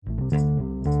Hello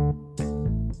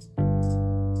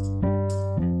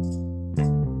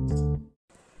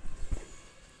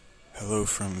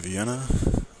from Vienna.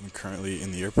 I'm currently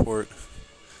in the airport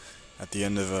at the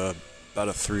end of about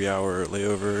a 3-hour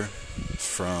layover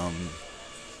from,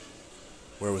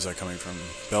 where was I coming from?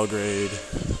 Belgrade,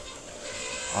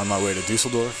 on my way to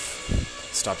Dusseldorf.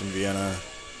 Stopped in Vienna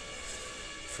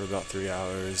for about 3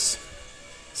 hours.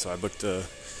 So I booked a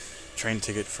train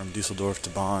ticket from Dusseldorf to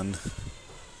Bonn,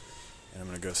 and I'm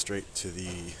going to go straight to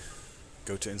the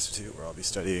Goethe Institute, where I'll be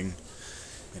studying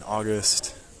in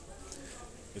August.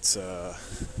 It's a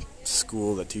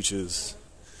school that teaches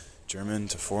German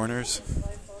to foreigners,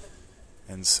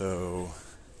 and so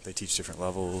they teach different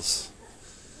levels,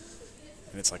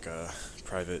 and it's like a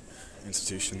private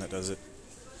institution that does it,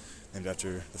 named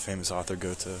after the famous author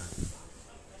Goethe.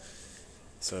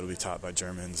 So it'll be taught by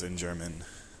Germans in German.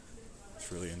 It's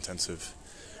a really intensive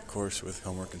course with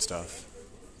homework and stuff,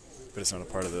 but it's not a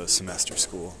part of the semester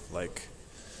school. Like,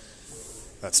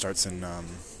 that starts in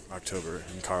October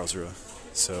in Karlsruhe.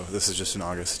 So this is just in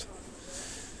August.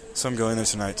 So I'm going there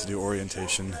tonight to do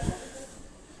orientation,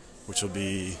 which will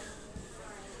be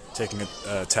taking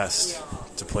a test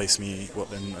to place me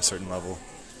in a certain level.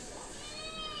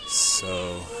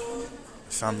 So I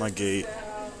found my gate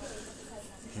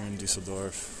here in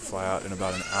Dusseldorf, fly out in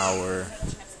about an hour,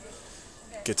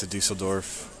 get to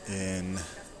Dusseldorf in,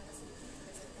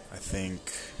 I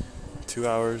think, 2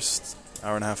 hours,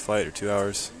 hour and a half flight, or 2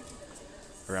 hours,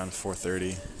 around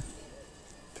 4:30.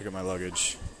 Pick up my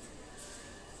luggage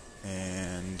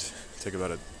and take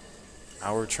about an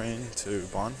hour train to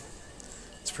Bonn.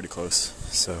 It's pretty close,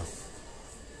 so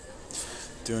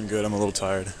doing good. I'm a little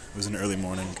tired. It was an early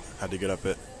morning. Had to get up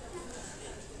at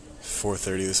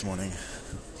 4:30 this morning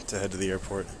to head to the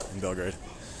airport in Belgrade.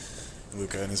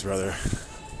 Luca and his brother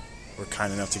were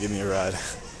kind enough to give me a ride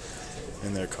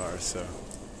in their car, so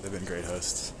they've been great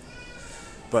hosts.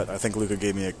 But I think Luca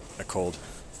gave me a cold.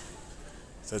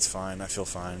 So it's fine. I feel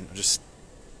fine. Just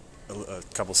a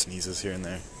couple sneezes here and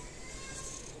there.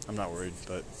 I'm not worried,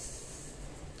 but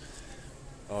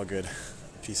all good.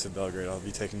 A piece of Belgrade I'll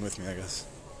be taking with me, I guess.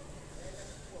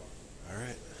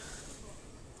 Alright.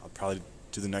 I'll probably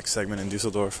do the next segment in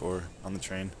Dusseldorf or on the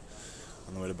train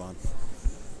on the way to Bonn.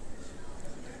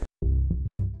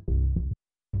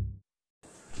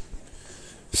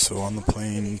 So on the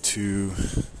plane to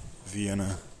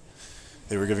Vienna,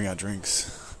 they were giving out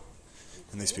drinks.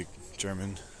 And they speak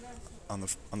German on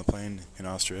the plane in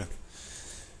Austria.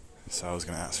 So I was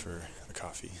going to ask for a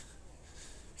coffee.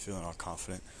 Feeling all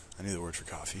confident. I knew the word for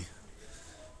coffee.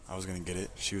 I was going to get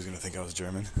it. She was going to think I was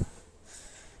German.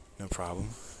 No problem.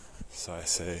 So I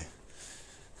say,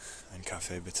 ein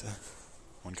Kaffee bitte.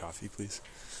 One coffee, please.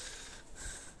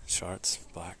 Schwarz,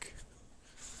 black.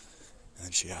 And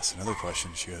then she asks another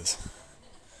question. She goes,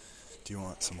 do you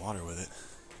want some water with it?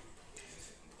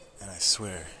 And I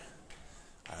swear,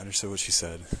 I understood what she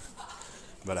said.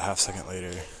 About a half second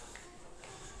later,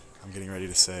 I'm getting ready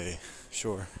to say,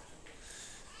 sure.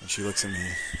 And she looks at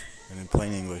me, and in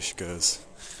plain English goes,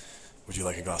 would you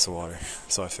like a glass of water?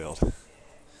 So I failed.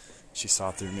 She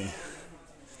saw through me.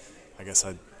 I guess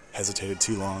I hesitated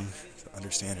too long to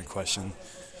understand her question.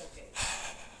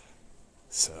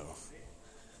 So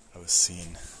I was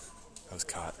seen. I was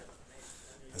caught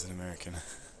as an American.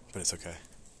 But it's okay.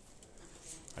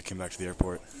 I came back to the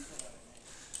airport.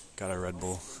 Got a Red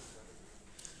Bull,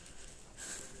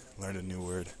 learned a new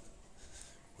word,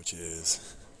 which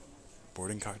is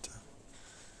boarding Karte,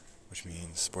 which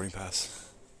means boarding pass.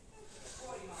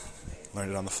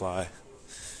 Learned it on the fly.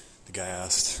 The guy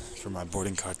asked for my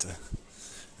boarding Karte,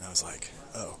 and I was like,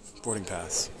 oh, boarding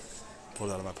pass. Pulled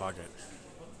it out of my pocket.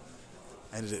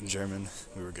 I ended it in German.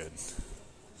 We were good.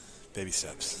 Baby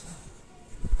steps.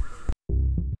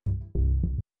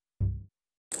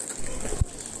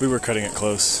 We were cutting it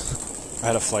close. I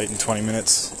had a flight in 20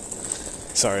 minutes.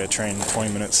 Sorry, a train in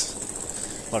 20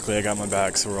 minutes. Luckily I got my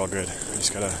bag, so we're all good. I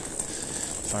just gotta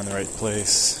find the right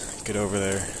place, get over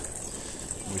there.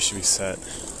 We should be set.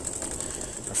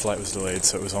 Our flight was delayed,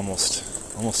 so it was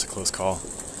almost a close call.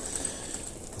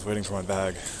 I was waiting for my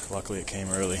bag. Luckily it came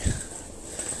early.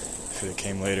 If it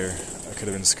came later, I could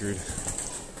have been screwed.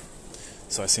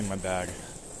 So I see my bag.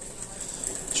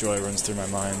 Joy runs through my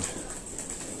mind.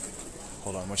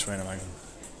 Hold on, which way am I going?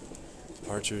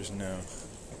 Departures? No.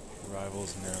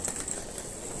 Arrivals? No.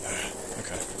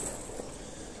 Okay.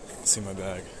 See my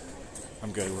bag.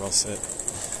 I'm good, we're all set.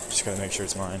 Just gotta make sure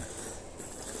it's mine.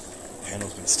 The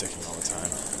handle's been sticking all the time.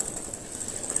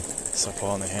 So I pull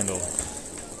on the handle,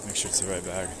 make sure it's the right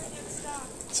bag.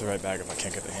 It's the right bag if I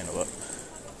can't get the handle up.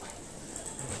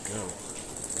 Go.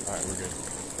 Alright, we're good.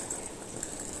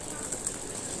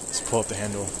 pull up the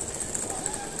handle,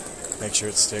 make sure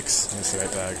it sticks, and it's the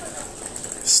right bag.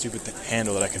 Stupid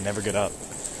handle that I can never get up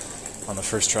on the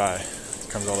first try. It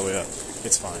comes all the way up.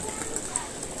 It's fine.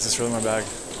 Is this really my bag?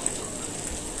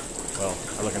 Well,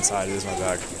 I look inside, it is my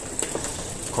bag.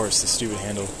 Of course, the stupid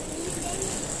handle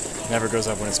never goes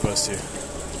up when it's supposed to.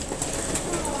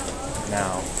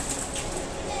 Now,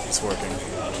 it's working.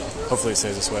 Hopefully it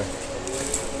stays this way.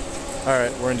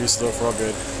 Alright, we're in Dusseldorf, we're all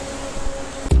good.